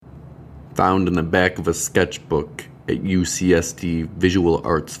found in the back of a sketchbook at UCSD Visual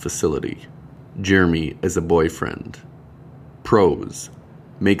Arts Facility. Jeremy as a boyfriend. Pros.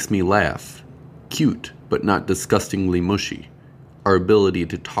 Makes me laugh. Cute, but not disgustingly mushy. Our ability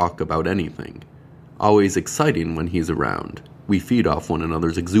to talk about anything. Always exciting when he's around. We feed off one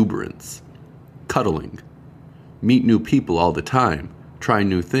another's exuberance. Cuddling. Meet new people all the time. Try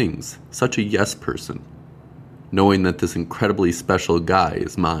new things. Such a yes person. Knowing that this incredibly special guy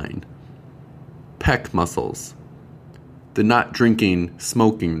is mine. Pec muscles. The not drinking,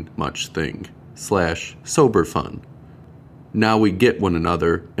 smoking much thing. / sober fun. Now we get one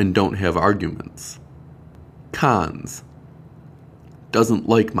another and don't have arguments. Cons. Doesn't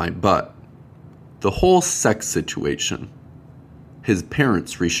like my butt. The whole sex situation. His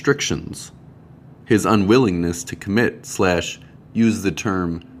parents' restrictions. His unwillingness to commit / use the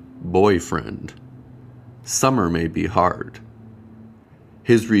term boyfriend. Summer may be hard.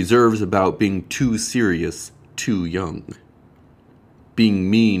 His reserves about being too serious, too young.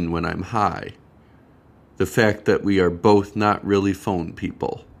 Being mean when I'm high. The fact that we are both not really phone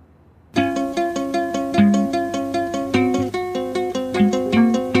people.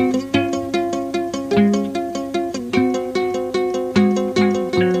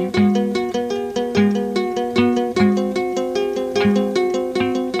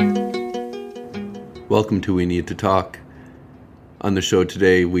 Welcome to We Need to Talk. On the show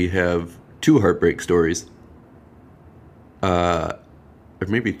today, we have 2 heartbreak stories. Or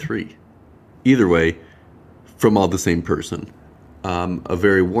maybe 3. Either way, from all the same person. A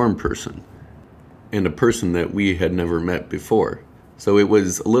very warm person. And a person that we had never met before. So it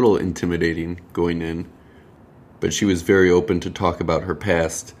was a little intimidating going in. But she was very open to talk about her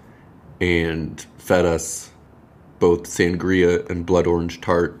past and fed us both sangria and blood orange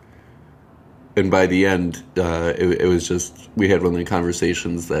tart. And by the end, it was just, we had one of the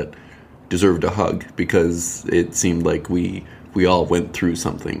conversations that deserved a hug because it seemed like we all went through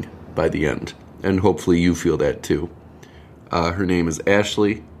something by the end. And hopefully you feel that too. Her name is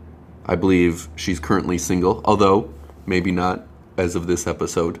Ashley. I believe she's currently single, although maybe not as of this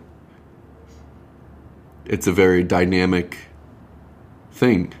episode. It's a very dynamic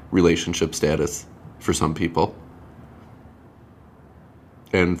thing, relationship status, for some people.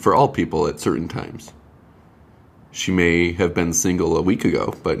 And for all people at certain times. She may have been single a week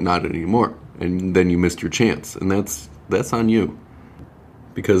ago, but not anymore. And then you missed your chance. And that's on you.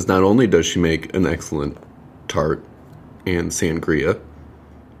 Because not only does she make an excellent tart and sangria,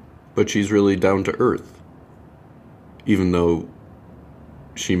 but she's really down to earth. Even though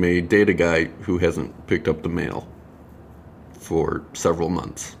she may date a guy who hasn't picked up the mail for several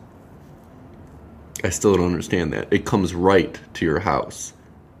months. I still don't understand that. It comes right to your house.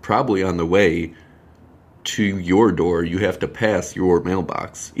 Probably on the way to your door, you have to pass your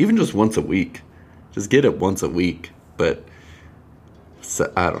mailbox. Even just once a week. Just get it once a week. But,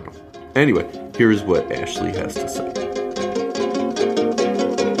 I don't know. Anyway, here's what Ashley has to say.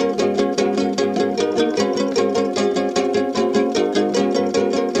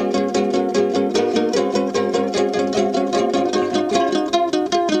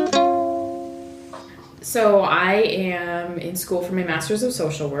 So I am in school for my Master's of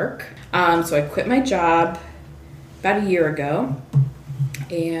Social Work. So I quit my job about a year ago.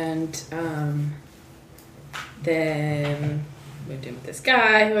 And then moved in with this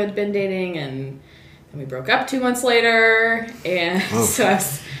guy who I'd been dating. And then we broke up 2 months later. And so I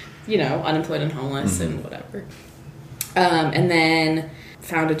was, unemployed and homeless and whatever. And then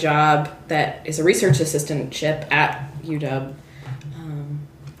found a job that is a research assistantship at UW.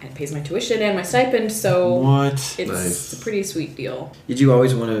 It pays my tuition and my stipend, so it's nice. A pretty sweet deal. Did you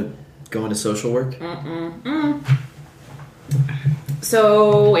always want to go into social work?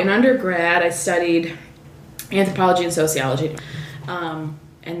 So in undergrad, I studied anthropology and sociology. And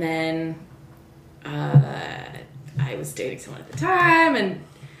then I was dating someone at the time, and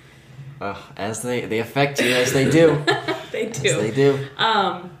as they affect you as they do. They do. As they do.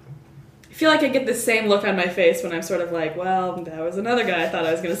 I feel like I get the same look on my face when I'm sort of like, well, that was another guy I thought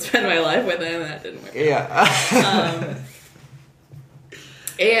I was going to spend my life with, and that didn't work. Yeah.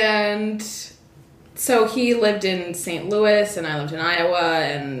 And so he lived in St. Louis, and I lived in Iowa,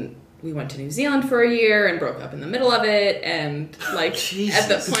 and we went to New Zealand for a year and broke up in the middle of it, and at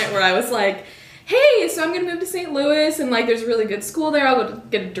the point where I was like, hey, so I'm going to move to St. Louis, and there's a really good school there, I'll go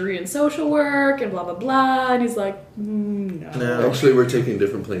get a degree in social work, and blah, blah, blah, and he's like, no. Actually, we're taking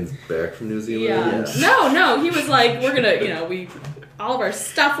different planes back from New Zealand. Yeah. No, he was like, we're going to, all of our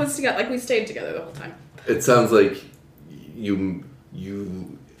stuff was together, we stayed together the whole time. It sounds like you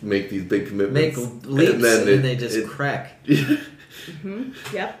make these big commitments. Make leaps, and then they just crack. Mm-hmm.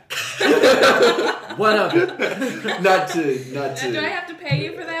 Yep. What up? not to. And do I have to pay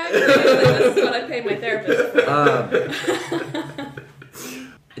you for that? This is what I pay my therapist for.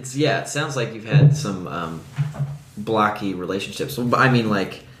 It sounds like you've had some blocky relationships. I mean,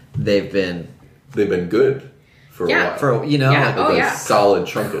 like they've been good for a while. for Like a solid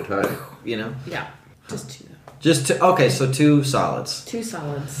chunk of time. Yeah, just two. Just two. Okay, so two solids. Two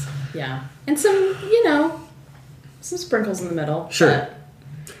solids. Yeah, and some some sprinkles in the middle. Sure.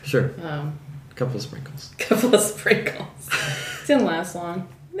 Sure. But, Couple of sprinkles. couple of sprinkles. It didn't last long.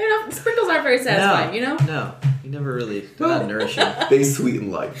 Sprinkles aren't very satisfying, No, you never really. They're not nourishing. They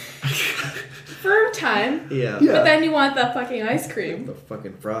sweeten life. For a time. Yeah. But then you want that fucking ice cream. The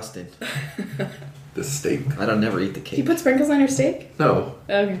fucking frosting. The steak. I don't never eat the Do cake. you put sprinkles on your steak? No.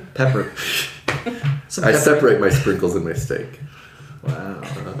 Okay. Pepper. I separate my sprinkles and my steak. Wow.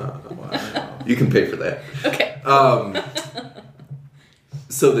 You can pay for that. Okay.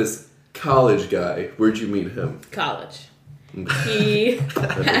 So this college guy, where'd you meet him? College. He makes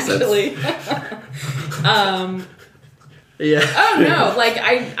actually Yeah. oh no, like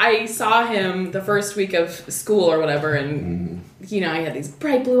I saw him the first week of school or whatever, and he had these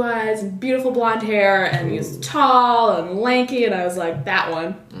bright blue eyes and beautiful blonde hair, and he was tall and lanky, and I was like, that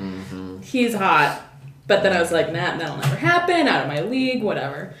one. Mm-hmm. He's hot. But then I was like, nah, that'll never happen, out of my league,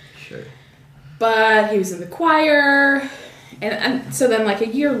 whatever. Sure. But he was in the choir, and so then like a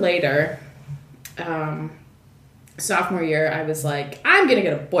year later, sophomore year, I was like, I'm gonna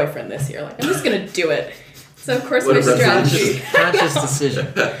get a boyfriend this year. Like, I'm just gonna do it. So of course What my a resolution. strategy. Conscious decision.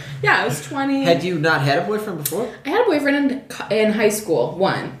 Yeah, I was 20. Had you not had a boyfriend before? I had a boyfriend in high school.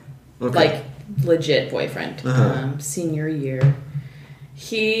 One, Okay. like legit boyfriend. Uh-huh. Senior year,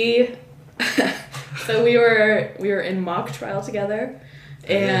 he. So we were in mock trial together,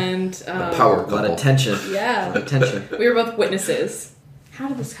 and A power A lot couple. of tension. yeah, A lot of tension. we were both witnesses. How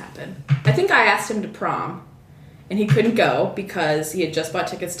did this happen? I think I asked him to prom, and he couldn't go because he had just bought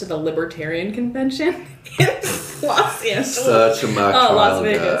tickets to the Libertarian Convention in Los Angeles. Such a mock trial Las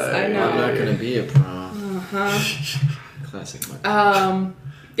Vegas. guy. I know. I'm not going to be a prom. Uh-huh. Classic.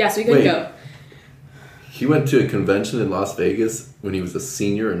 Yeah, so he couldn't Wait. go. He went to a convention in Las Vegas when he was a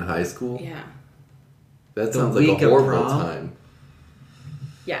senior in high school? Yeah. That The sounds like a week of horrible prom? time.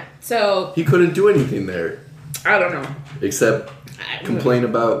 Yeah. So He couldn't do anything there I don't know. except complain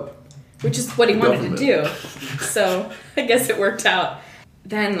about. Which is what he wanted Government. to do. So I guess it worked out.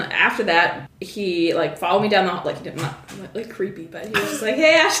 Then after that, he like followed me down the hall. Like he did not like creepy, but he was just like,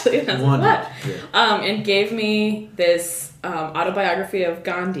 "Hey, Ashley," and I was Wondered, like, "What?" yeah. And gave me this autobiography of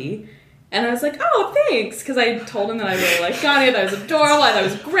Gandhi. And I was like, "Oh, thanks," because I told him that I really liked Gandhi, that I was adorable, I thought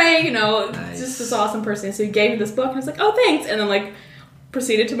it was great, Nice. just this awesome person. So he gave me this book, and I was like, "Oh, thanks," and then like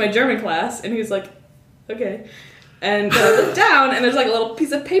proceeded to my German class, and he was like, "Okay." And then I looked down, and there's like a little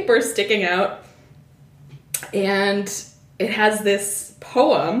piece of paper sticking out, and it has this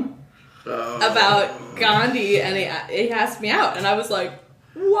poem about Gandhi, and he asked me out, and I was like,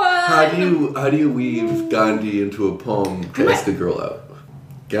 "What?" How do you weave Gandhi into a poem to ask a girl out?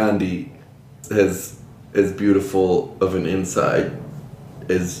 Gandhi has as beautiful of an inside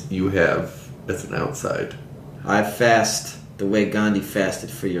as you have as an outside. I fast the way Gandhi fasted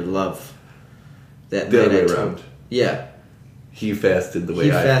for your love. That The night other way I told- around. Yeah. He fasted the way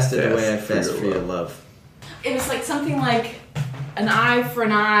He I fasted fast the way I fast for your love. It was like something like an eye for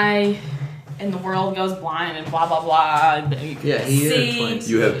an eye, and the world goes blind, and blah blah blah. Yeah, he See, intertwines.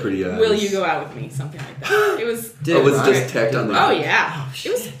 You have pretty eyes. will you go out with me? Something like that. It was. Did Oh, it was rhyme? just tacked on the Oh yeah, Oh,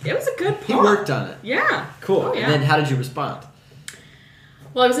 it was a good He poem. worked on it. Yeah. Cool. Oh, yeah. And then how did you respond?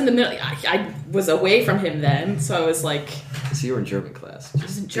 Well, I was in the middle. I was away from him then, so I was like, So you were in German class. I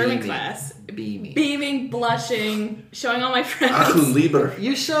was in German class, Beaming. beaming, blushing, showing all my Ach, friends. lieber.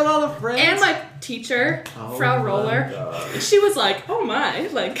 You showed all the friends? And my teacher, Oh Frau my Roller, God. she was like, "Oh my,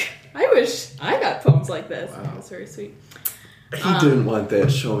 like I wish I got poems like this." Wow. And it was very sweet. He didn't want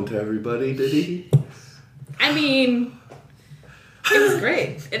that shown to everybody, did he? I mean, it was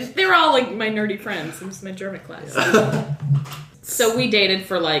great. They were all like my nerdy friends. It was my German class. So we dated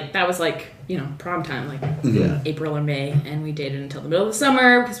for like that was like prom time, like Yeah. April or May, and we dated until the middle of the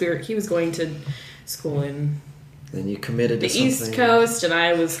summer because he was going to school in Then you committed the to something. East Coast, and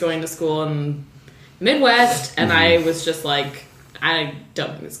I was going to school in Midwest, and I was just like, I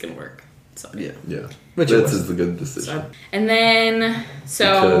don't think it's gonna work. So Yeah. Yeah. Which it That's was. a good decision. so and then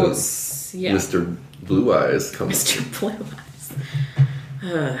Because yeah, Mr. Blue Eyes comes. Mr. Blue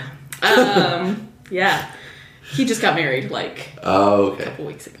Eyes. Yeah, he just got married like Oh, a okay. couple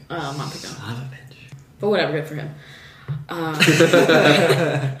weeks ago, a month ago. Son of a bitch. But whatever, good for him.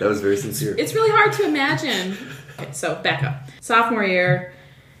 That was very sincere. It's really hard to imagine. Okay, so back up. Sophomore year,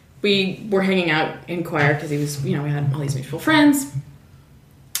 we were hanging out in choir because he was, we had all these mutual friends.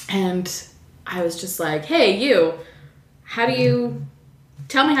 And I was just like, hey, you,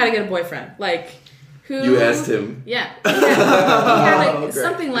 tell me how to get a boyfriend. Like, who... You asked him. Yeah. He had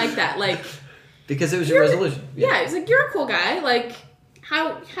something like that. Like... Because it was your resolution. Yeah, he was like, you're a cool guy. Like,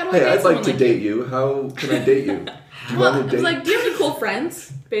 how do I date Hey, I'd someone like to date you. How can I date you? Well, I was like, do you have any cool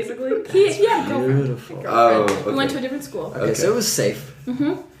friends? Basically. He had a girlfriend. Beautiful. Oh, okay. We went to a different school. Okay, so it was safe.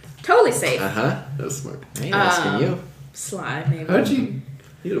 Totally safe. That's smart. I ain't asking you. Sly, maybe. How'd you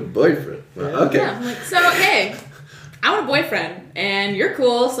had a boyfriend? Well, okay. Yeah, I'm like, so, hey, I want a boyfriend, and you're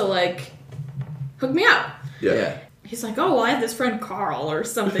cool, so, like, hook me up. Yeah. He's like, oh, well, I have this friend Carl or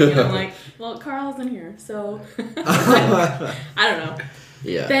something. And I'm like, well, Carl isn't here, so I don't know.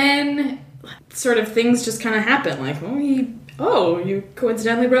 Yeah. Then sort of things just kind of happen. Like, you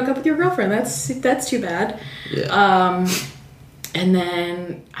coincidentally broke up with your girlfriend. That's too bad. Yeah. And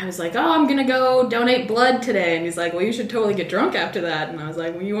then I was like, oh, I'm going to go donate blood today. And he's like, well, you should totally get drunk after that. And I was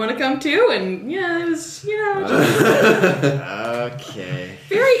like, well, you want to come too? And yeah, it was, Okay.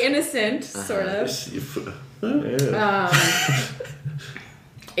 very innocent, sort of.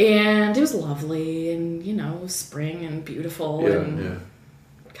 And it was lovely and, spring and beautiful. and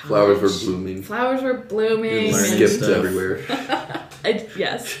Flowers were blooming. Flowers were blooming. You learned Skipped stuff. everywhere.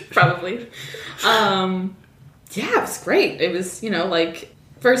 Yes, probably. Yeah, it was great. It was, like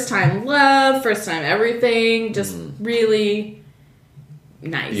first time love, first time everything, just really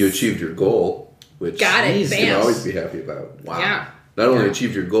nice. You achieved your goal, which Got it, you bam. can always be happy about. Wow. Yeah. Not only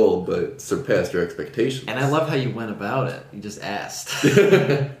achieved your goal, but surpassed your expectations. And I love how you went about it. You just asked.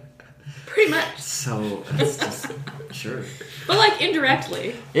 Pretty much. So, it's just... Sure. But like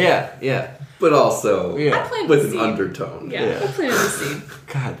indirectly. Yeah. But also Yeah. I planted with the an seed. undertone. Yeah, I planted the seed.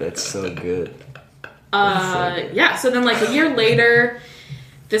 God, that's so good. Yeah, so then like a year later,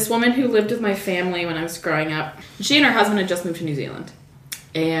 this woman who lived with my family when I was growing up, she and her husband had just moved to New Zealand.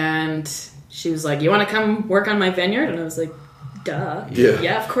 And she was like, you want to come work on my vineyard? And I was like, duh.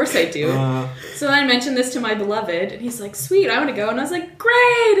 Yeah. Of course I do. So then I mentioned this to my beloved, and he's like, sweet, I want to go. And I was like, great,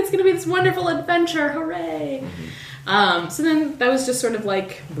 it's going to be this wonderful adventure, hooray. So then that was just sort of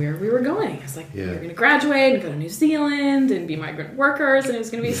like where we were going. I was like, we were going to graduate and go to New Zealand and be migrant workers, and it was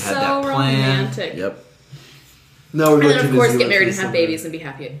going to be so romantic. Yep. No, we're And going then, to of New course, Zealand get married for and have summer. babies and be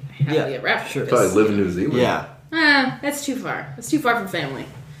happy at rapture. Sure. Probably live in New Zealand. Yeah. That's too far. That's too far from family.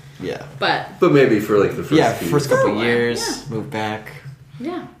 Yeah. But, But maybe for like the first couple while, years, yeah. move back.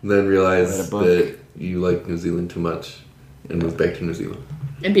 yeah. then realize Read a book. that you like New Zealand too much and move back to New Zealand.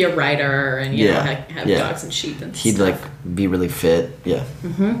 And be a writer and, have Yeah. dogs and sheep and He'd stuff. be really fit. Yeah.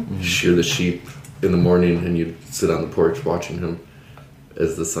 Shear the sheep in the morning and you'd sit on the porch watching him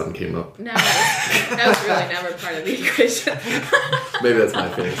as the sun came up. No, that was really never part of the equation. Maybe that's my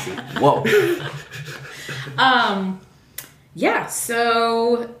fantasy. Whoa. Yeah,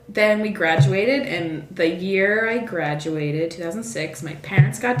 so then we graduated, and the year I graduated, 2006, my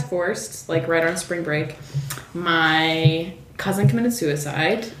parents got divorced, like right on spring break. My cousin committed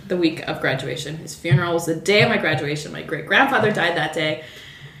suicide the week of graduation. His funeral was the day of my graduation. My great-grandfather died that day.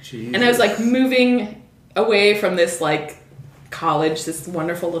 Jeez. And I was like moving away from this like college, this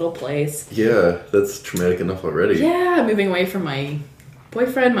wonderful little place. Yeah, that's traumatic enough already. Yeah, moving away from my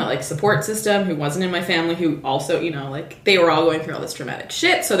boyfriend, my like support system, who wasn't in my family, who also, like they were all going through all this traumatic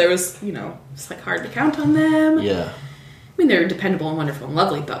shit. So there was, it's like hard to count on them. Yeah. I mean, they're dependable and wonderful and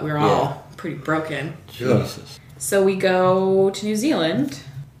lovely, but we were all pretty broken. Jesus. So we go to New Zealand.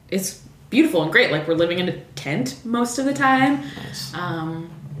 It's beautiful and great. Like we're living in a tent most of the time. Nice.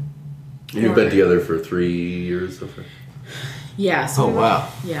 You've been together for 3 years so far? Yeah. So we were- wow.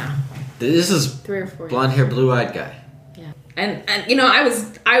 Yeah. This is 3 or 4 blonde hair, blue eyed guy. Yeah. And I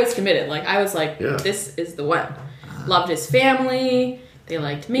was committed. Like I was like, this is the one. Loved his family. They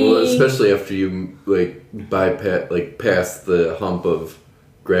liked me. Well, especially after you pass the hump of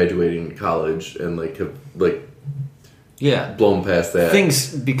graduating college and have Yeah. blown past that.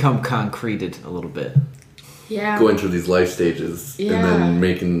 Things become concreted a little bit. Yeah. Going through these life stages and Yeah. then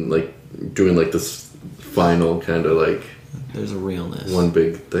doing this final kind of There's a realness. one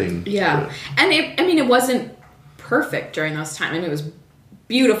big thing. Yeah. And it wasn't perfect during those times. I mean, it was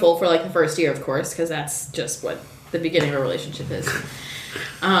beautiful for the first year, of course, because that's just what the beginning of a relationship is.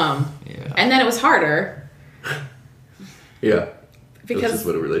 Yeah. And then it was harder. Yeah. Because That's just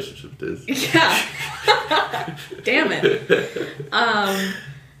what a relationship is. yeah. Damn it.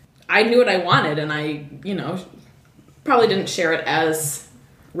 I knew what I wanted, and I, probably didn't share it as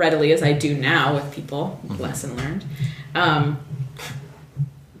readily as I do now with people. Lesson learned.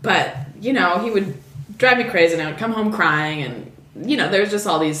 But, he would drive me crazy, and I would come home crying, and, you know, there's just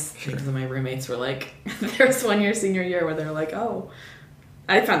all these things that my roommates were like, there was one year, senior year, where they're like, oh,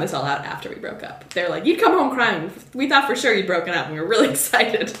 I found this all out after we broke up. They're like, you'd come home crying. We thought for sure you'd broken up, and we were really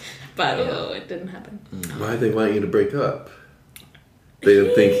excited. But it didn't happen. Why did they want you to break up? They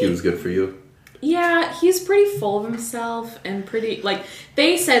didn't think he was good for you? Yeah, he's pretty full of himself and pretty, like,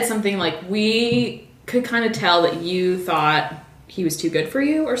 they said something like, we could kind of tell that you thought he was too good for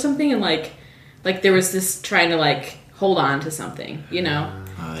you or something, and like there was this trying to, like, hold on to something, you know?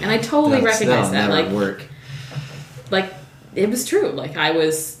 And I totally recognize that. Like, work. Like, it was true. Like,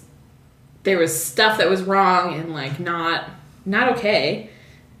 there was stuff that was wrong and, like, not okay.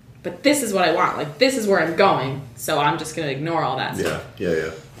 But this is what I want. Like, this is where I'm going. So I'm just going to ignore all that stuff.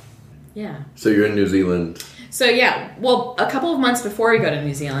 Yeah. So you're in New Zealand. So, yeah. Well, a couple of months before we go to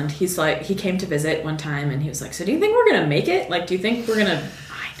New Zealand, he's like, he came to visit one time and he was like, so do you think we're going to make it? Like, do you think we're going to...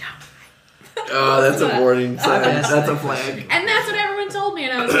 Oh, that's a warning sign. That's a flag. And that's what everyone told me.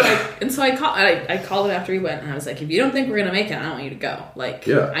 And I was like... And so I called him after he went. And I was like, if you don't think we're going to make it, I don't want you to go. Like,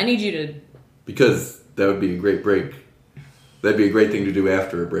 I need you to... Because that would be a great break. That'd be a great thing to do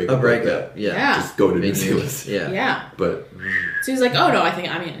after a breakup. A breakup, yeah. Just go to New Zealand. Yeah. But... So he's like, oh, no, it's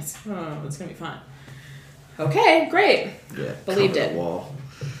going to be fine. Okay, great. Yeah. Believed it. Wall.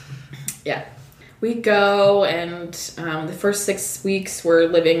 Yeah. We go, and the first 6 weeks we're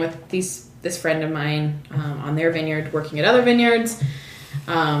living with this friend of mine on their vineyard, working at other vineyards.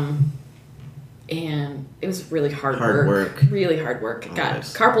 And it was really hard work. Really hard work. It got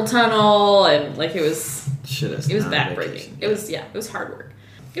carpal tunnel, and like it was backbreaking. It was hard work.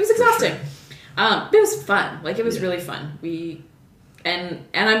 It was exhausting. It was fun. Like, it was really fun. And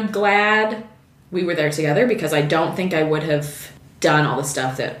I'm glad we were there together, because I don't think I would have done all the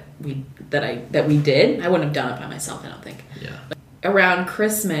stuff that we did. I wouldn't have done it by myself, I don't think. Yeah. Around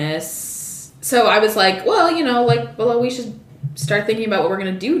Christmas, so I was like, well, you know, like, well, we should start thinking about what we're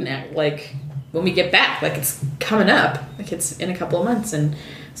going to do next, like, when we get back. Like, it's coming up. Like, it's in a couple of months. And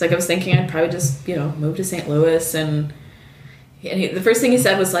it's like, I was thinking I'd probably just, you know, move to St. Louis. And the first thing he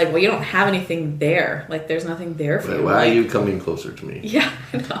said was like, well, you don't have anything there. Like, there's nothing there for you. Why are you coming closer to me? Yeah,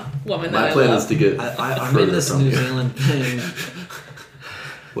 I know. Woman My that plan I love. is to get I'm in this New Zealand thing.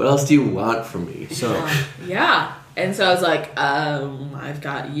 What else do you want from me? So yeah. And so I was like, I've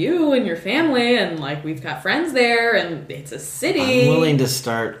got you and your family, and like, we've got friends there, and it's a city. I'm willing to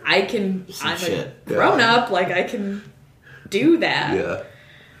start. I'm shit. a grown up, like, I can do that. Yeah.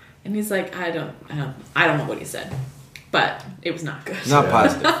 And he's like, I don't know what he said, but it was not good. Not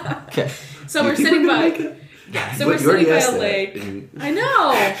positive. Okay. So we're sitting by. Yeah. So we're sitting by a lake. I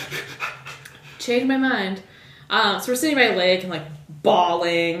know. Changed my mind. So we're sitting by a lake and like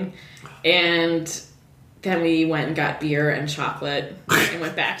bawling, and then we went and got beer and chocolate and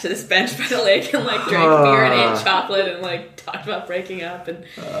went back to this bench by the lake and like drank beer and ate chocolate and like talked about breaking up, and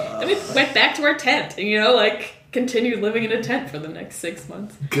then we went back to our tent and, you know, like, continued living in a tent for the next 6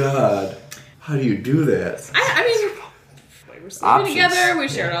 months. God, how do you do that? I mean, we were sleeping together, we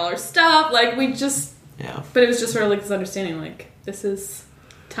shared all our stuff, like, we just... Yeah. But it was just sort of like this understanding, like, this is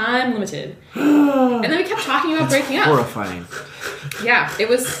time limited. And then we kept talking about breaking up. Horrifying. Yeah, it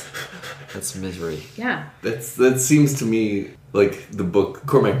was... That's misery. Yeah. That seems to me like the book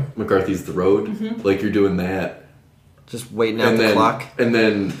Cormac McCarthy's The Road. Mm-hmm. Like, you're doing that. Just waiting out the clock. And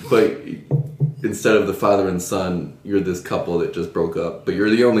then, but instead of the father and son, you're this couple that just broke up. But you're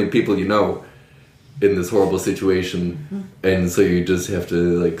the only people you know in this horrible situation. Mm-hmm. And so you just have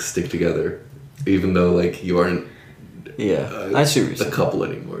to, like, stick together. Even though, like, you aren't I see what you're saying. a couple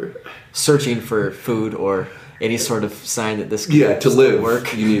anymore. Searching for food or any sort of sign that this to live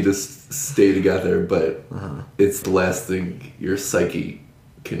work. You need to stay together, but it's the last thing your psyche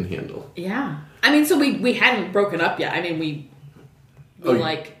can handle. Yeah. I mean, so we hadn't broken up yet. I mean, but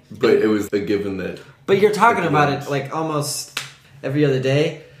it was a given that... But you're talking about it, like, almost every other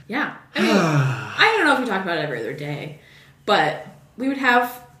day? Yeah. I mean, I don't know if we talked about it every other day, but we would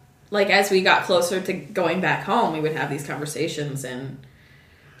have, like, as we got closer to going back home, we would have these conversations. And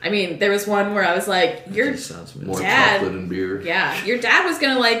I mean, there was one where I was like, your more dad, chocolate and beer. Yeah, your dad was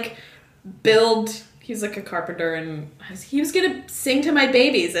gonna, like, build, he's like a carpenter, and he was gonna sing to my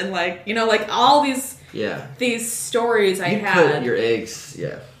babies, and, like, you know, like, all these stories I had. Put your eggs,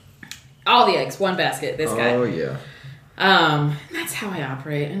 all the eggs, one basket, this guy. Oh, yeah. That's how I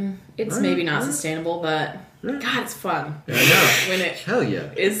operate, and it's maybe not sustainable, but God, it's fun. I know. When it Hell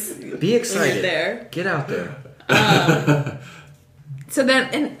yeah. is Be excited. There. Get out there. So then,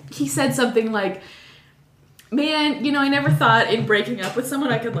 and he said something like, man, you know, I never thought in breaking up with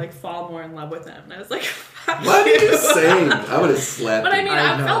someone I could, like, fall more in love with them. And I was like, what are you saying? I would have slapped But I him. mean,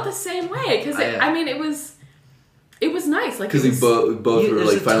 I felt the same way, because, I mean, it was... It was nice, like Because it was, both were there's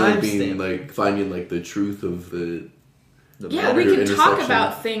like a finally being timestamp. like finding like the truth of the yeah, we matter could talk intersection.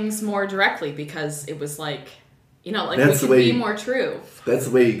 about things more directly because it was like, you know, like That's we the could way be more true. That's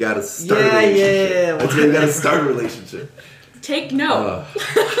the way you gotta start Yeah, a relationship. yeah. That's the way you gotta start a relationship. Take note.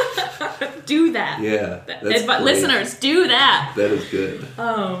 Do that. Yeah. But That's great. listeners, do that. That is good.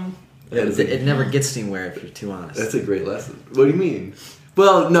 That is It never gets anywhere if you're too honest. That's a great lesson. What do you mean?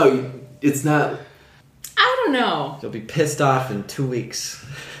 Well, no, it's not. I don't know. You'll be pissed off in 2 weeks.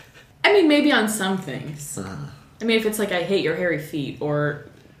 I mean, maybe on some things. I mean, if it's like I hate your hairy feet, or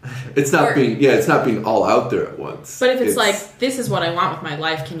It's not Or- being. Yeah, it's not being all out there at once. but if it's like this is what I want with my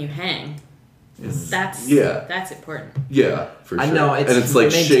life, can you hang? That's important. Yeah, for sure. I know, and it's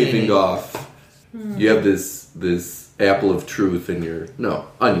like maintaining. shaving off. You have this apple of truth in your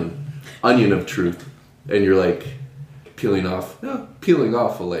onion of truth, and you're like peeling off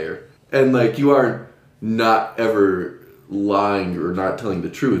a layer, and like you are not ever lying or not telling the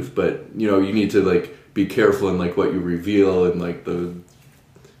truth, but you need to like be careful in like what you reveal in like the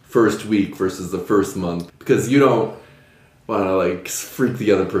first week versus the first month, because you don't want to like freak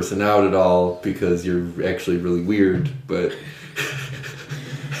the other person out at all because you're actually really weird, but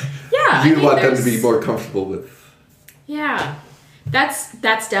Yeah, you I think want them to there's- be more comfortable with. Yeah, that's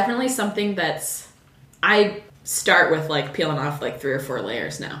definitely something that's I start with like peeling off like 3 or 4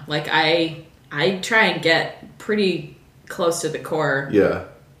 layers now. Like I try and get pretty close to the core Yeah.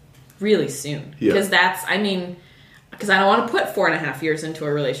 really soon Yeah. because because I don't want to put 4.5 years into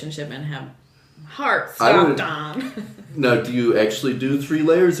a relationship and have heart I would- stopped on. Now, do you actually do 3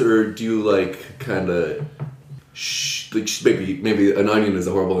 layers, or do you like kind of maybe an onion is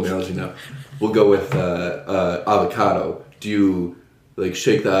a horrible analogy now. We'll go with avocado. Do you like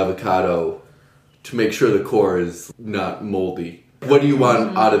shake the avocado to make sure the core is not moldy? What do you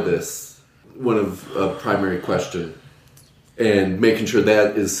want out of this? One of a primary question, and making sure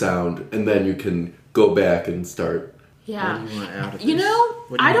that is sound, and then you can go back and start. Yeah. What do you want out of this? You know,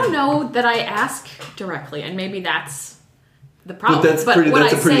 What do you I don't want? know that I ask directly, and maybe that's the problem. But that's what a I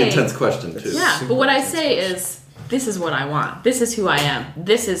pretty say- intense question too. Yeah, Super but what I intense say question. is, this is what I want. This is who I am.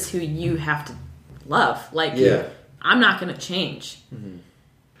 This is who you have to love. Like, Yeah. I'm not going to change.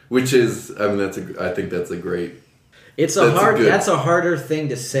 Which is, I mean, I think that's a great. It's That's a harder thing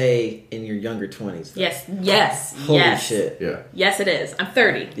to say in your younger 20s. though. Yes, Holy yes. shit. Yeah. Yes, it is. I'm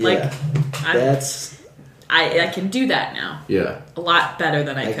 30. Yeah. Like, That's I can do that now. Yeah. A lot better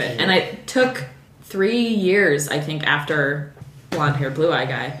than I could. can't. And I took 3 years, I think, after Blonde Hair, Blue Eye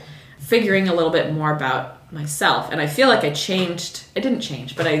Guy, figuring a little bit more about myself. And I feel like I didn't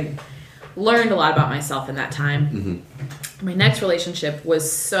change, but I learned a lot about myself in that time. Mm-hmm. My next relationship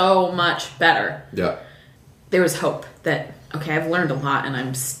was so much better. Yeah. There was hope that, okay, I've learned a lot and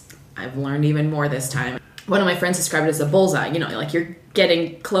I've learned even more this time. One of my friends described it as a bullseye. You know, like you're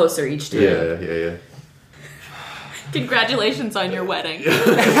getting closer each day. Yeah. Congratulations on your wedding.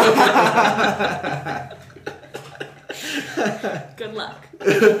 Good luck.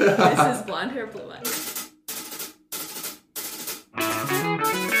 This is Blonde Hair, Blue Eyes.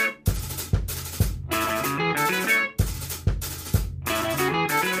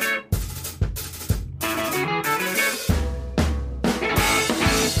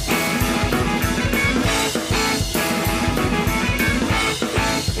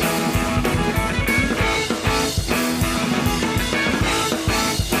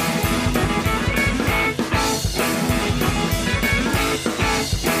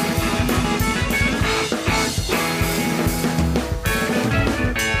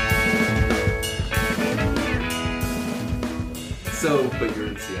 So, but you're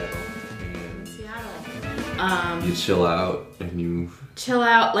in Seattle, and Seattle. you chill out, and you Chill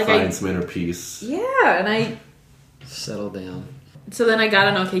out. Like find some inner peace. yeah, and I settle down. so then I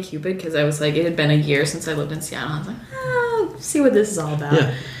got on OkCupid because I was like, it had been a year since I lived in Seattle. I was like, see what this is all about.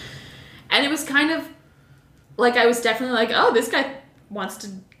 Yeah. And it was kind of like I was definitely like, oh, this guy wants to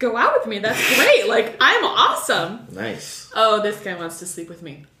go out with me. That's great. Like I'm awesome. Nice. Oh, this guy wants to sleep with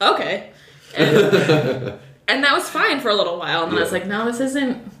me. Okay. And that was fine for a little while. And then I was Yeah. like, no, this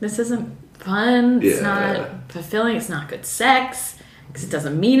isn't fun. It's Yeah. not fulfilling. It's not good sex because it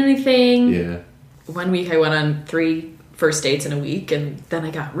doesn't mean anything. Yeah. 1 week I went on 3 first dates in a week, and then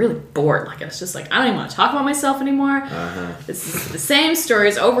I got really bored. Like I was just like, I don't even want to talk about myself anymore. This is the same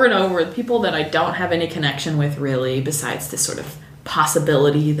stories over and over with people that I don't have any connection with really, besides this sort of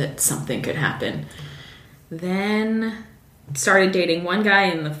possibility that something could happen. Then started dating one guy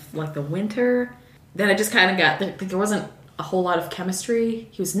in the winter. Then I just kind of got there wasn't a whole lot of chemistry.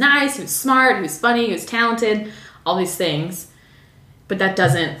 He was nice, he was smart, he was funny, he was talented, all these things. but that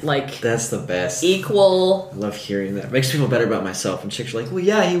doesn't like That's the best. equal. I love hearing that. It makes me feel better about myself. And chicks are like, well,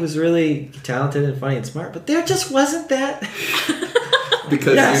 yeah, he was really talented and funny and smart, but there just wasn't that.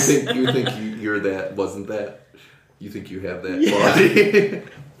 Because Yes. you think you're that, wasn't that? You think you have that quality.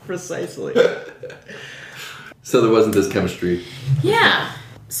 Precisely. So there wasn't this chemistry. Yeah.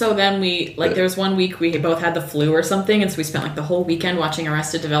 So then there was one week we both had the flu or something, and so we spent like the whole weekend watching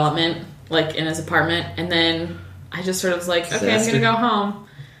Arrested Development, like in his apartment, and then I just sort of was like, okay, I'm Disaster. gonna go home.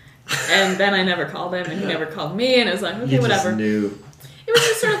 And then I never called him, and he never called me, and it was like, okay, You whatever. just knew. It was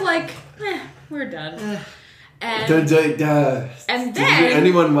just sort of like, we're done. And And then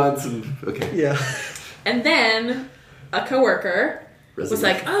anyone wants some? Okay. Yeah. and then a coworker was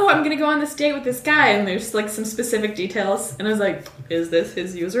like, oh, I'm gonna go on this date with this guy, and there's like some specific details, and I was like, is this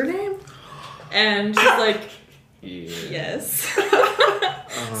his username? And she's like, yes.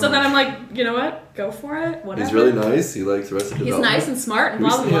 So then I'm like, you know what? Go for it. Whatever. He's really nice. He likes Arrested He's Development. nice and smart and He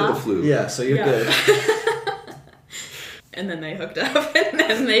blah blah recently had blah. the flu. Yeah, so you're Yeah. good. And then they hooked up, and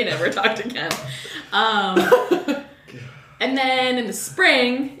then they never talked again. And then in the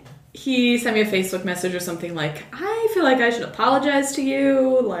spring, he sent me a Facebook message or something like, I feel like I should apologize to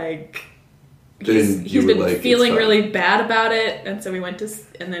you. Like, Then he's you were been like, it's feeling fine. really bad about it. And so we went to,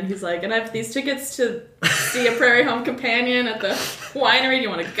 and then he's like, and I have these tickets to see a Prairie Home Companion at the winery. Do you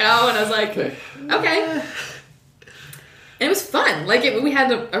want to go? And I was like, okay. And it was fun. Like, we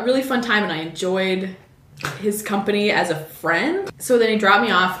had a really fun time, and I enjoyed his company as a friend. So then he dropped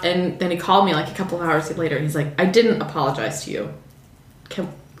me off, and then he called me like a couple of hours later, and he's like, I didn't apologize to you.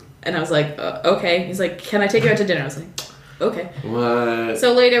 And I was like, okay. He's like, can I take you out to dinner? I was like, okay. What?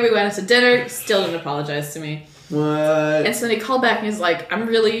 So later we went out to dinner, still didn't apologize to me. What? And so then he called back and he's like, I'm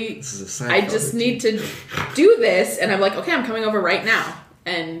really, This is a I just need to do this. And I'm like, okay, I'm coming over right now.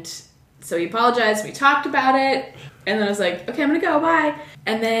 And so he apologized, we talked about it, and then I was like, okay, I'm gonna go, bye.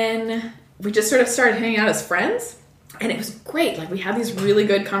 And then we just sort of started hanging out as friends, and it was great. Like, we had these really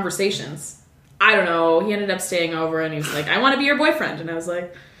good conversations. I don't know, he ended up staying over, and he was like, I want to be your boyfriend. And I was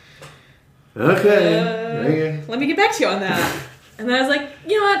like, Okay. let me get back to you on that. And then I was like,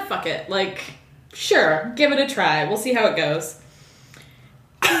 you know what, fuck it. Like, sure, give it a try. We'll see how it goes.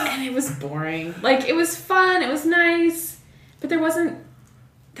 And it was boring. Like, it was fun, it was nice, but there wasn't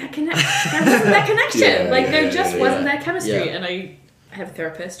that connection. There just wasn't that chemistry. Yeah. And I have a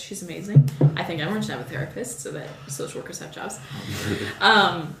therapist. She's amazing. I think everyone should have a therapist so that social workers have jobs.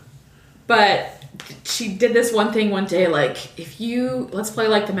 But she did this one thing one day, like, let's play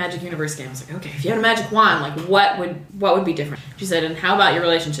like the Magic Universe game. I was like, okay, if you had a magic wand, like, what would be different? She said, and how about your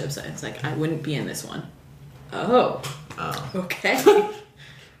relationships? It's like, I wouldn't be in this one. Oh. Okay. So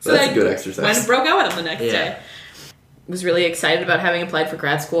That's I a good exercise. went and broke out with him the next Yeah. day. Was really excited about having applied for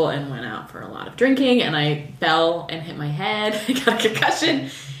grad school and went out for a lot of drinking, and I fell and hit my head. I got a concussion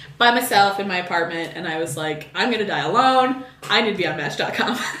by myself in my apartment, and I was like, I'm gonna die alone. I need to be on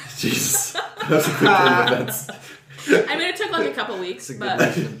Match.com. Jesus. That's a quick turn of events. I mean, it took like a couple weeks, It's a good but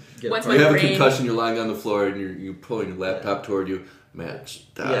mission. Get once a my You have a brain... concussion, you're lying on the floor, and you're pulling your laptop toward you. Match.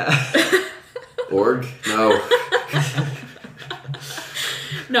 Yeah. Org? No.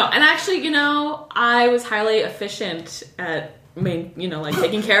 No, and actually, I was highly efficient at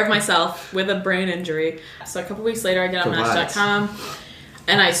taking care of myself with a brain injury. So a couple weeks later, I get on Provides. Match.com,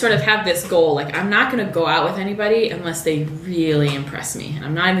 and I sort of have this goal, like, I'm not going to go out with anybody unless they really impress me. And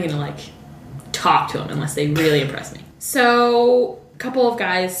I'm not even going to, talk to them unless they really impress me. So a couple of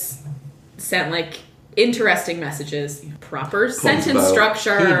guys sent, interesting messages, proper sentence about-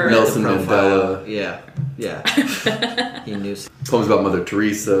 structure. Nelson Profile. Mandela. Yeah. He knew. Poems about Mother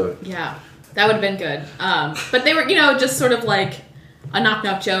Teresa. Yeah, that would have been good. But they were, just sort of like a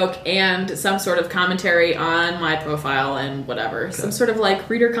knock-knock joke and some sort of commentary on my profile and whatever. Okay. Some sort of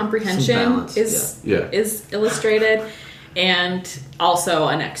reader comprehension balance, is illustrated, and also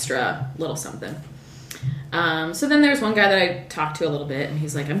an extra little something. So then there's one guy that I talked to a little bit, and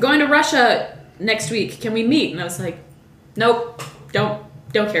he's like, I'm going to Russia next week. Can we meet? And I was like, nope, don't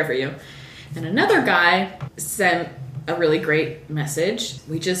care for you. And another guy sent a really great message.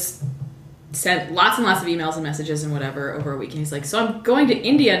 We just sent lots and lots of emails and messages and whatever over a week. And he's like, so I'm going to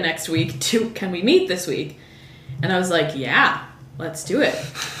India next week. Can we meet this week? And I was like, yeah, let's do it.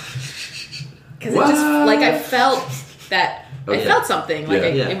 Because it just, I felt that, I felt something.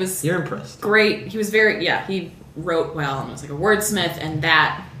 It was You're impressed. great. He was he wrote well and was like a wordsmith. And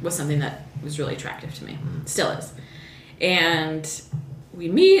that was something that was really attractive to me. Still is. And we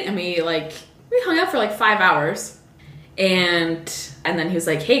meet and we hung out for 5 hours. And then he was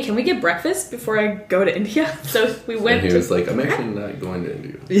like, hey, can we get breakfast before I go to India? So we went. And he was like, I'm actually not going to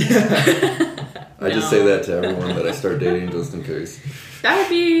India. Yeah. I just say that to everyone that I start dating just in case. That would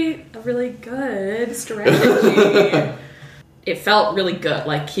be a really good strategy. It felt really good.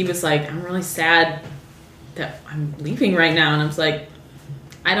 Like, he was like, I'm really sad that I'm leaving right now. And I was like,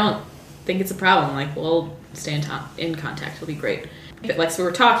 I don't think it's a problem. Like, we'll stay in contact. It'll be great. But, like, so we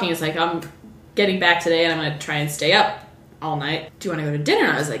were talking. It's like, I'm getting back today and I'm going to try and stay up all night. Do you want to go to dinner?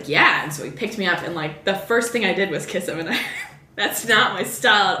 And I was like, yeah. And so he picked me up and, like, the first thing I did was kiss him. And that's not my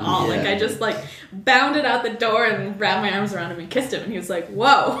style at all. Yeah. Like, I just, like, bounded out the door and wrapped my arms around him and kissed him. And he was like,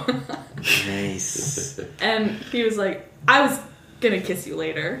 whoa. Nice. And he was like, I was going to kiss you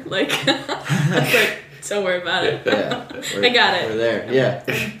later. Like, I was like, don't worry about it. Yeah. I got it. We're there. Yeah.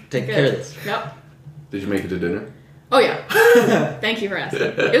 Take care of this. Yep. Did you make it to dinner? Oh, yeah. Thank you for asking.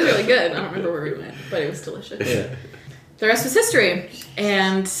 It was really good. I don't remember where we went, but it was delicious. Yeah. The rest was history.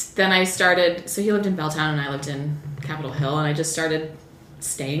 And then I started, so he lived in Belltown and I lived in Capitol Hill, and I just started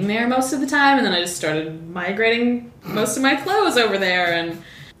staying there most of the time, and then I just started migrating most of my clothes over there and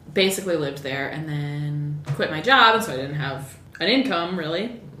basically lived there, and then quit my job, and so I didn't have an income,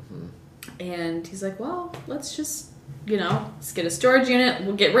 really. And he's like, well, let's just, let's get a storage unit.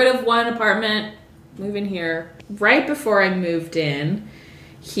 We'll get rid of one apartment, move in here. Right before I moved in,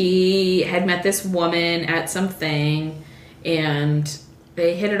 he had met this woman at something, and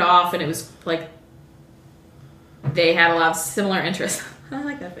they hit it off, and it was like they had a lot of similar interests. I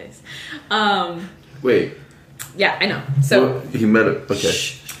like that face. Wait. Yeah, I know. So well, he met it. Okay.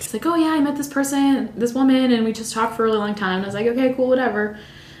 He's like, oh yeah, I met this woman, and we just talked for a really long time. And I was like, okay, cool, whatever.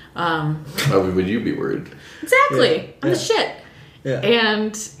 Why would you be worried? Exactly. Yeah. I'm the shit. Yeah.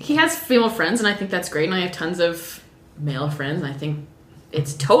 And he has female friends, and I think that's great. And I have tons of male friends, and I think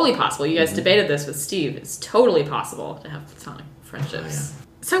it's totally possible. You guys debated this with Steve. It's totally possible to have platonic friendships. Oh, yeah.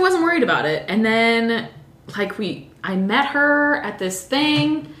 So I wasn't worried about it. And then, I met her at this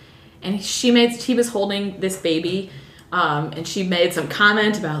thing, and he was holding this baby, and she made some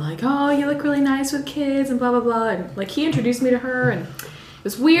comment about, like, oh, you look really nice with kids, and blah, blah, blah. And, like, he introduced me to her, and it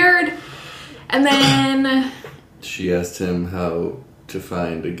was weird. And then She asked him how to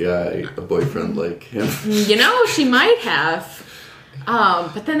find a boyfriend like him. She might have.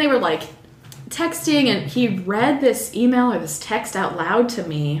 But then they were, like, texting, and he read this email or this text out loud to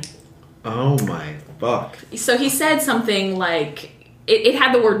me. Oh my fuck. So he said something like, it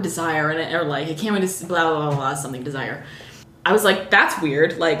had the word desire in it, or like, I can't wait to blah, blah, blah, blah, something desire. I was like, that's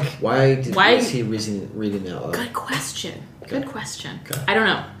weird. Like, why was he reading that loud? Good question. Good question. Okay. I don't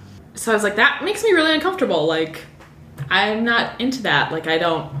know. So I was like, that makes me really uncomfortable. Like, I'm not into that. Like, I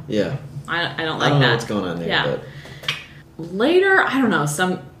don't. Yeah. I don't like that. I don't know what's going on there. Yeah. But later, I don't know.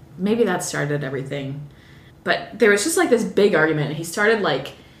 Maybe that started everything. But there was just like this big argument. And he started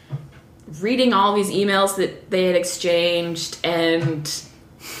like reading all these emails that they had exchanged and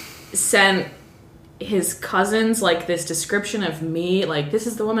sent his cousins like this description of me. Like, this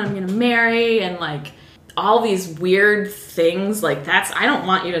is the woman I'm going to marry. And like all these weird things. Like, I don't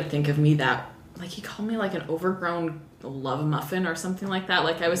want you to think of me that. Like, he called me like an overgrown love muffin or something like that.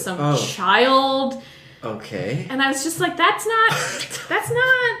 Like I was some child. Okay. And I was just like, that's not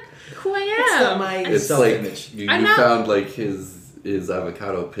who I am. It's not my It's self-image. like you I'm not- found like his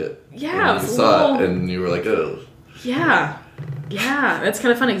avocado pit. Yeah, and it you was saw little- it and you were like, oh, Yeah. That's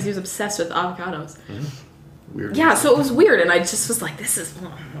kind of funny because he was obsessed with avocados. weird. Yeah, so it was weird, and I just was like, it's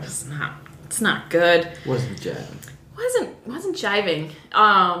not good. Wasn't jiving. Wasn't jiving.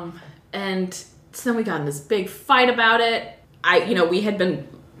 And so then we got in this big fight about it. We had been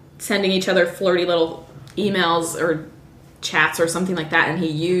sending each other flirty little emails or chats or something like that, and he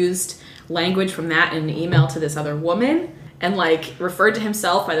used language from that in an email to this other woman and like referred to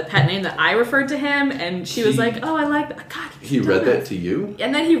himself by the pet name that I referred to him, and she was like, oh, I like that. God, He read that to you?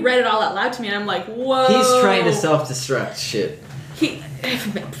 and then he read it all out loud to me, and I'm like, whoa. He's trying to self-destruct shit. He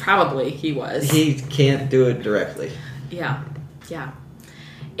probably he was. He can't do it directly. Yeah.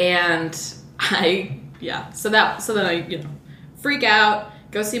 And so then I freak out,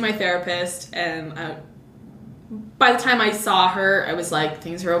 go see my therapist, and by the time I saw her, I was like,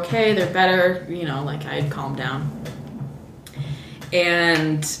 things are okay, they're better, like I had calmed down.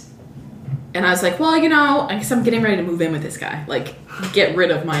 And I was like, well, I guess I'm getting ready to move in with this guy. Like, get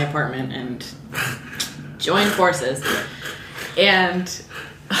rid of my apartment and join forces. And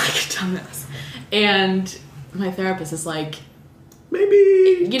like a dumbass. And my therapist is like,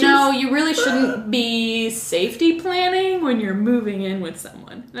 Maybe. you really shouldn't be safety planning when you're moving in with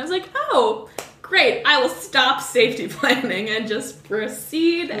someone. And I was like, oh, great. I will stop safety planning and just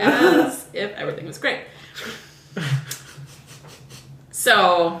proceed as if everything was great.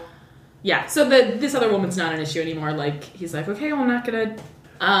 So, yeah. So this other woman's not an issue anymore. Like, he's like, okay, well, I'm not going to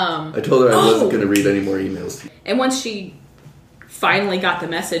I told her I wasn't going to read any more emails. And once she finally got the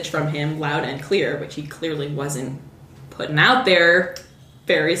message from him loud and clear, which he clearly wasn't putting out there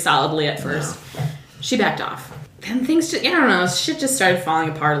very solidly at first, she backed off. Then things just, I don't know, shit just started falling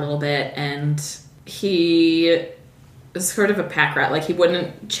apart a little bit, and he was sort of a pack rat. Like, he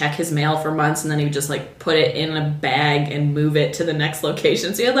wouldn't check his mail for months, and then he would just, like, put it in a bag and move it to the next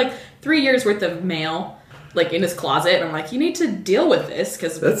location. So he had, like, 3 years worth of mail, like, in his closet, and I'm like, you need to deal with this,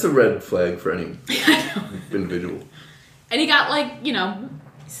 because... That's a red flag for any individual. And he got, like, you know,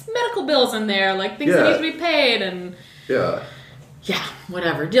 medical bills in there, like, things that need to be paid, and... Yeah. Yeah,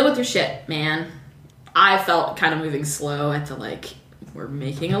 whatever. Deal with your shit, man. I felt kind of moving slow at the, like, we're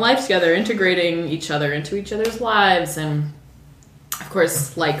making a life together, integrating each other into each other's lives, and, of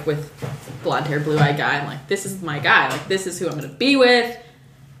course, like, with blonde-haired, blue-eyed guy, I'm like, this is my guy. Like, this is who I'm going to be with.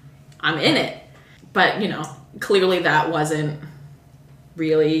 I'm in it. But, you know, clearly that wasn't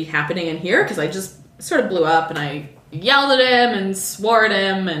really happening in here, because I just sort of blew up, and I yelled at him and swore at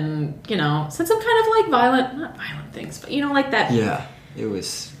him and, you know, said some kind of, like, not violent things, but, you know, like that. Yeah, it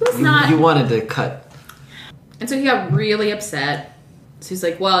was not... You wanted to cut. And so he got really upset. So he's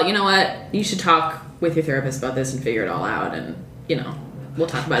like, well, you know what? You should talk with your therapist about this and figure it all out, and, you know, we'll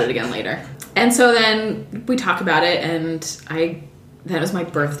talk about it again later. And so then we talk about it, and that was my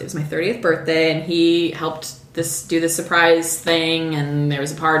birthday. It was my 30th birthday, and he helped do this surprise thing, and there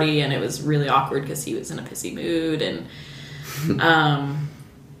was a party, and it was really awkward because he was in a pissy mood, and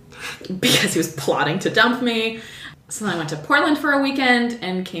because he was plotting to dump me. So then I went to Portland for a weekend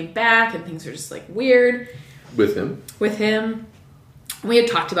and came back, and things were just, like, weird. With him? With him. We had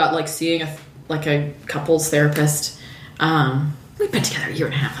talked about, like, seeing a couples therapist. We've been together a year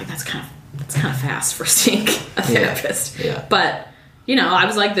and a half. Like, that's kind of fast for seeing a therapist. Yeah. But, you know, I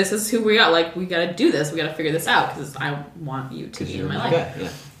was like, this is who we are. Like, we got to do this. We got to figure this out because I want you to be in my life. Guy. Yeah.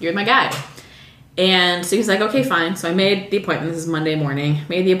 You're my guy. And so he's like, okay, fine. So I made the appointment. This is Monday morning.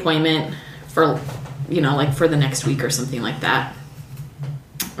 Made the appointment for, you know, like, for the next week or something like that.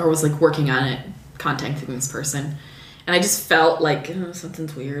 Or was, like, working on it, contacting this person. And I just felt like,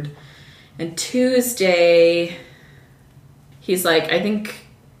 something's weird. And Tuesday, he's like, I think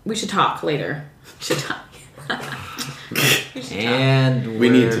we should talk later. We should talk. We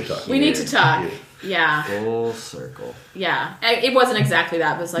need to talk. We need to talk. Yeah. Full circle. Yeah. It wasn't exactly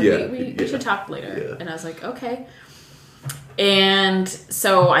that. It was like, we should talk later. Yeah. And I was like, okay. And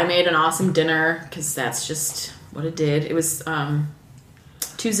so I made an awesome dinner, because that's just what it did. It was...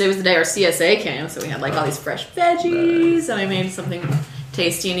 Tuesday was the day our CSA came, so we had, like, all these fresh veggies, and I made something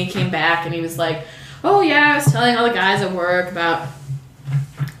tasty, and he came back, and he was like, oh, yeah, I was telling all the guys at work about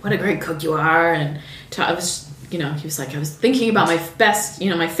what a great cook you are, and I was, you know, he was like, I was thinking about my best, you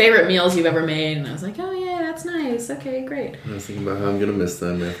know, my favorite meals you've ever made, and I was like, oh, yeah, that's nice, okay, great. I was thinking about how I'm going to miss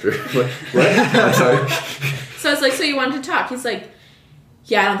them after, what? I'm sorry. So I was like, so you wanted to talk? He's like,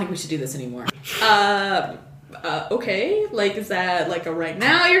 yeah, I don't think we should do this anymore. Okay, like, is that, like, a right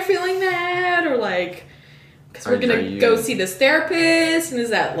now you're feeling that, or, like, because we're gonna go see this therapist, and is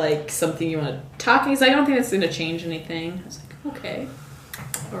that, like, something you want to talk? And he's like, I don't think that's gonna change anything. I was like, okay,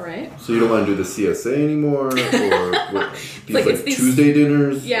 all right. So you don't want to do the CSA anymore, or what? Like, it's these Tuesday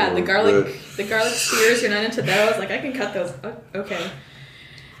dinners? Yeah, the garlic spears, you're not into those? Like, I can cut those. Oh, okay.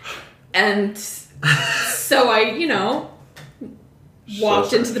 And so I, you know,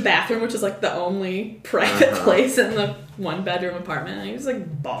 walked into the bathroom, which is, like, the only private place in the one-bedroom apartment, and he was,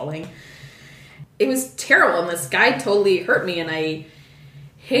 like, bawling. It was terrible, and this guy totally hurt me, and I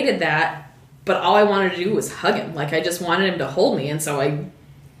hated that, but all I wanted to do was hug him. Like, I just wanted him to hold me, and so I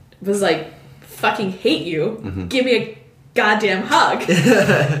was like, fucking hate you. Mm-hmm. Give me a goddamn hug.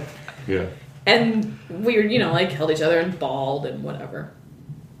 Yeah. And we were, you know, like, held each other and bawled and whatever.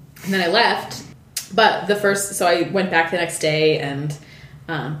 And then I left. But so I went back the next day and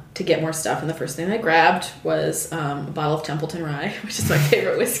to get more stuff, and the first thing I grabbed was a bottle of Templeton Rye, which is my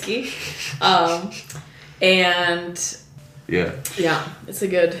favorite whiskey. And yeah, it's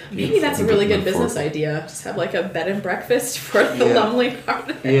maybe that's a really good business idea. Just have, like, a bed and breakfast for the lonely part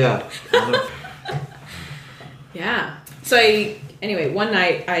of it. Yeah. Yeah. So anyway, one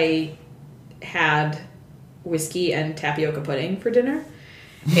night I had whiskey and tapioca pudding for dinner.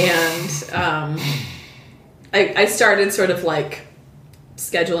 And I started sort of, like,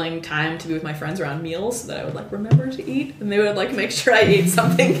 scheduling time to be with my friends around meals so that I would, like, remember to eat, and they would, like, make sure I ate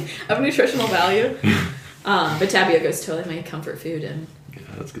something of nutritional value. But tapioca is totally my comfort food, and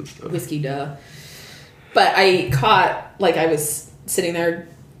that's good stuff. Whiskey, duh. But I caught, like, I was sitting there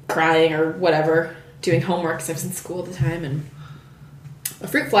crying or whatever, doing homework because I was in school at the time, and a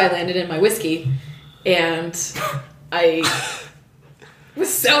fruit fly landed in my whiskey, and I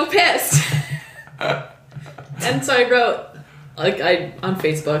was so pissed. And so I wrote, on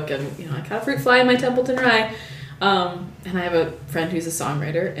Facebook, and, I caught a fruit fly in my Templeton Rye. And I have a friend who's a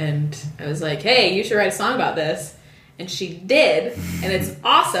songwriter, and I was like, hey, you should write a song about this. And she did, and it's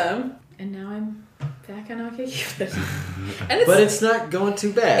awesome. And now I'm back on OkCupid. But it's not going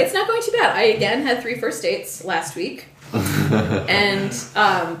too bad. It's not going too bad. I, again, had 3 first dates last week. And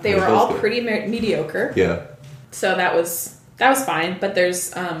they were all pretty mediocre. Yeah. So that was fine. But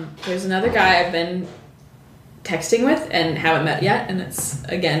there's another guy I've been texting with and haven't met yet. And it's,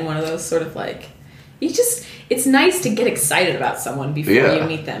 again, one of those sort of like... it's nice to get excited about someone before you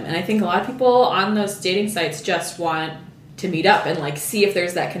meet them. And I think a lot of people on those dating sites just want to meet up and like see if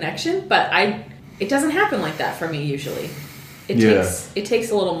there's that connection. But it doesn't happen like that for me usually. It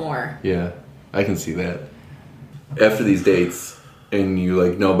takes a little more. Yeah, I can see that. After these dates, and you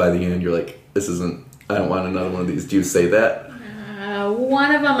like know by the end, you're like, I don't want another one of these. Do you say that?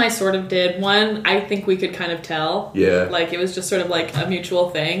 One of them I sort of did. One, I think we could kind of tell. Yeah. Like it was just sort of like a mutual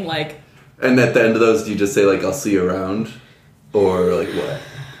thing. Like. And at the end of those, do you just say, like, I'll see you around? Or, like, what?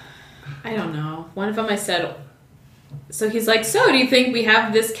 I don't know. One of them I said... So he's like, so do you think we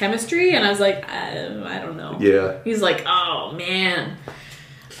have this chemistry? And I was like, I don't know. Yeah. He's like, oh, man.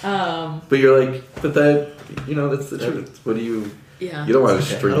 But you're like, but that, that's the truth. What do you... Yeah. You don't want to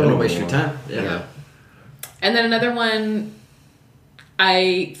string I don't want to anyone waste your along. time. Yeah. And then another one,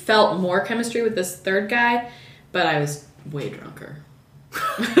 I felt more chemistry with this third guy, but I was way drunker.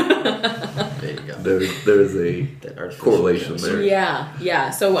 There you go. There is a correlation there. Yeah.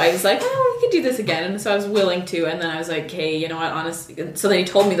 So I was like, oh, we could do this again. And so I was willing to. And then I was like, hey, you know what, honestly. So then he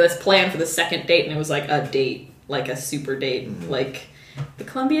told me this plan for the second date. And it was like a date, like a super date. Mm-hmm. Like the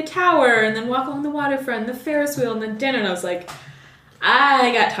Columbia Tower. And then walk along the waterfront. And the Ferris wheel. And then dinner. And I was like,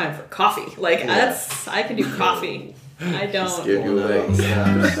 I got time for coffee. Like, I can do coffee. I don't. Scared you away.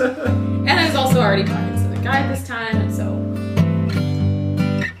 And I was also already talking to the guy this time. And so...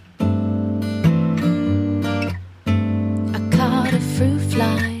 Fruit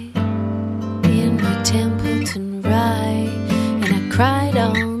fly in my Templeton Rye, and I cried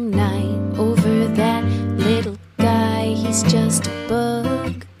all night over that little guy. He's just a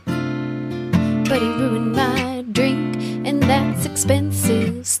bug, but he ruined my drink, and that's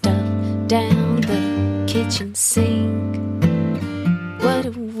expensive stuff down the kitchen sink. What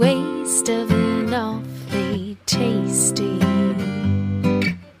a waste of an awfully tasty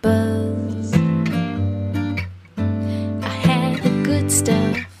buzz.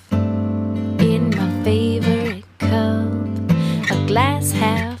 Stuff in my favorite cup, a glass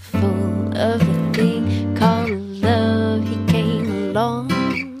half full of the thing called love. He came along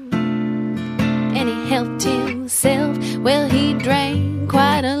and he helped himself. Well, he drank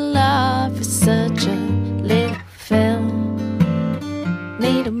quite a lot for such a little fella.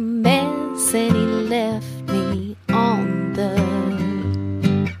 Made a mess and he left me on the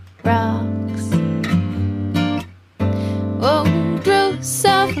rocks. Oh,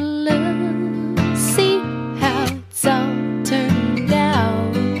 soft love, see how it's all turned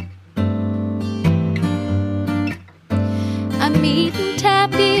out. I'm eating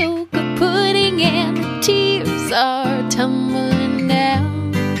tapioca pudding and the tears are tumbling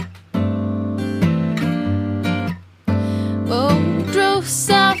down. Oh, drove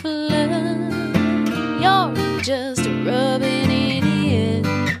soft love, you're just rubbing it in.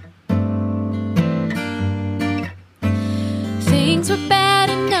 Things were bad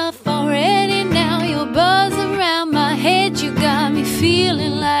enough already, now you're buzzing around my head. You got me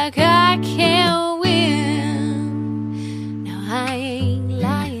feeling like I can't win. Now I ain't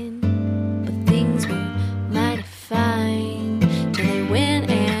lying, but things were mighty fine till they went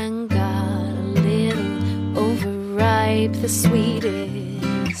and got a little overripe. The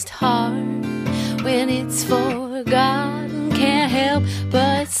sweetest heart, when it's forgotten, can't help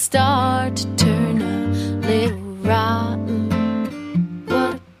but start to turn a little rotten.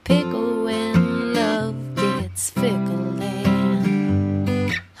 What a pickle when love gets fickle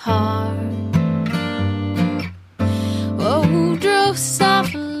and hard. Oh, drove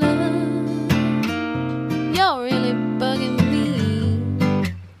soft love, you're really bugging me.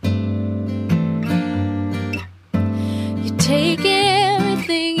 You're taking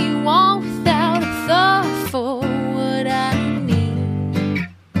everything you want without a thought for what I need.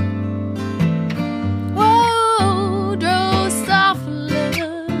 Whoa,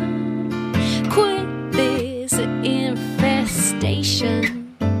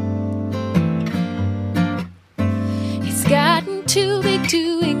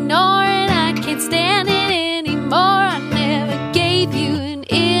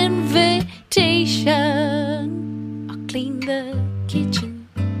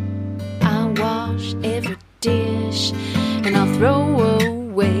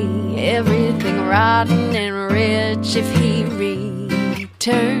 rotten and rich. If he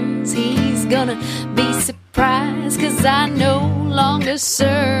returns, he's gonna be surprised, 'cause I no longer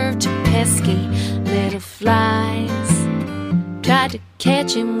serve to pesky little flies. Tried to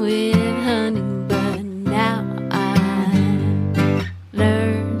catch him with honey, but now I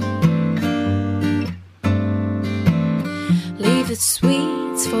learn. Leave the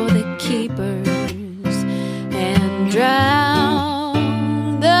sweets for the keepers and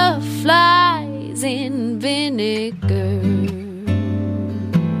drown the flies in vinegar.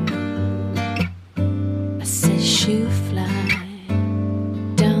 I said, shoo fly,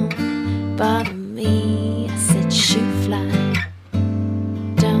 don't bother me. I said, shoo fly,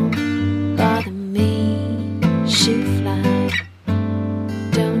 don't bother me. Shoo fly,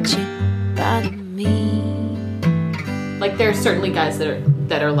 don't you bother me. Like, there are certainly guys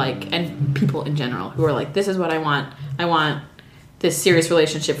that are like, and people in general who are like, this is what I want. I want this serious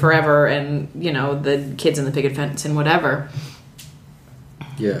relationship forever, and, you know, the kids in the picket fence and whatever.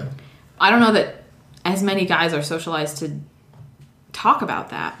 Yeah. I don't know that as many guys are socialized to talk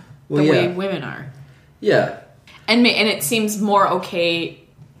about that the way women are. Yeah. And it seems more okay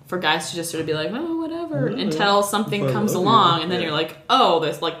for guys to just sort of be like, oh, whatever, until something comes along, and then you're like, oh,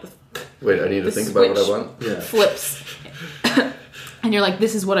 there's like the Wait, I need to think about what I want? Yeah. flips. And you're like,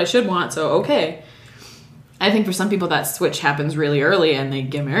 this is what I should want, so okay. I think for some people that switch happens really early and they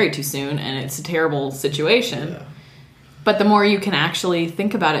get married too soon, and it's a terrible situation. Yeah. But the more you can actually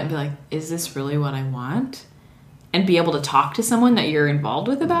think about it and be like, is this really what I want? And be able to talk to someone that you're involved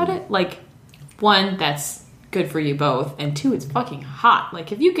with about it. Like, one, that's good for you both. And two, it's fucking hot.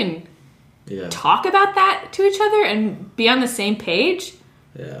 Like, if you can talk about that to each other and be on the same page.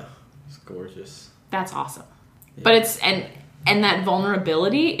 Yeah. It's gorgeous. That's awesome. Yeah. But it's, and that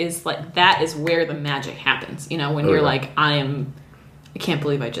vulnerability is like, that is where the magic happens. You know, when you're like, I can't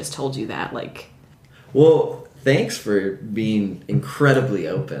believe I just told you that. Like, well, thanks for being incredibly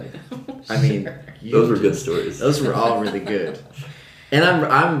open. I mean, those were good stories. Those were all really good. And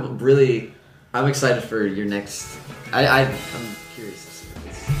I'm excited for your next. I'm curious to see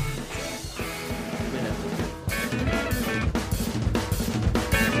this.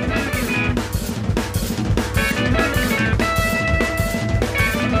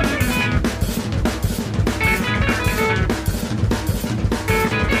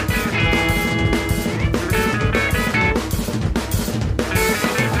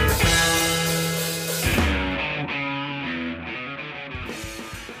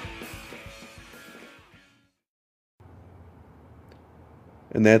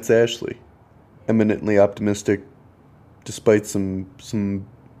 And that's Ashley, eminently optimistic despite some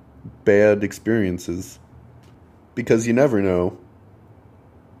bad experiences, because you never know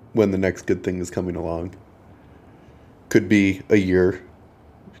when the next good thing is coming along. Could be a year,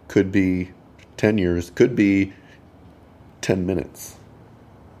 could be 10 years, could be 10 minutes.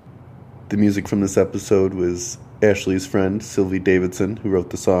 The music from this episode was Ashley's friend, Sylvie Davidson, who wrote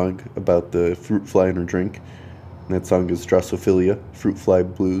the song about the fruit fly in her drink. And that song is Drosophila, Fruit Fly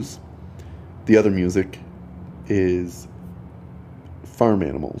Blues. The other music is Farm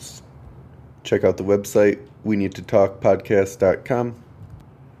Animals. Check out the website, weneedtotalkpodcast.com.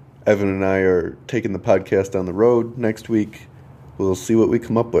 Evan and I are taking the podcast on the road next week. We'll see what we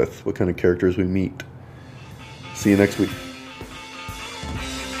come up with, what kind of characters we meet. See you next week.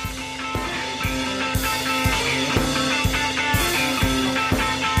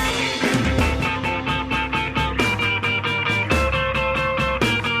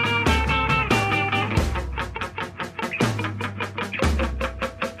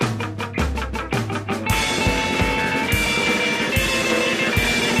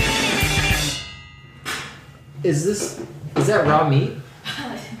 Is that raw meat?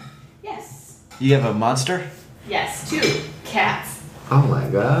 yes. You have a monster? Yes, 2 cats. Oh my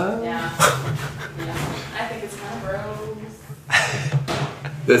god. Yeah. I think it's kind of gross.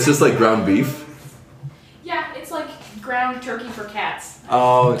 That's just like ground beef? Yeah, it's like ground turkey for cats.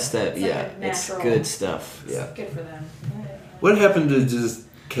 Oh, it's that. It's like Yeah, a it's natural- good stuff. It's Yeah. good for them. What happened to just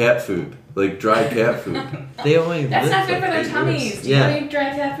cat food? Like dry cat food? They only. That's live not good like for their 8 years. tummies. Do Yeah. you eat dry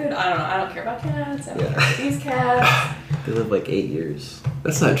cat food? I don't know. I don't care about cats. I don't Yeah. care about these cats. They live like 8 years.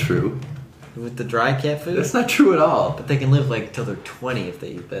 That's not true. With the dry cat food? That's not true at all. But they can live like till they're 20 if they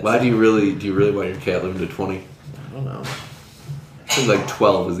eat that. Why do you really want your cat living to 20? I don't know. I think like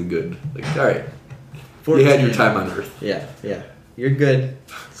 12 is a good, like, alright. You 14. had your time on Earth. Yeah. You're good.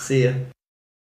 See ya.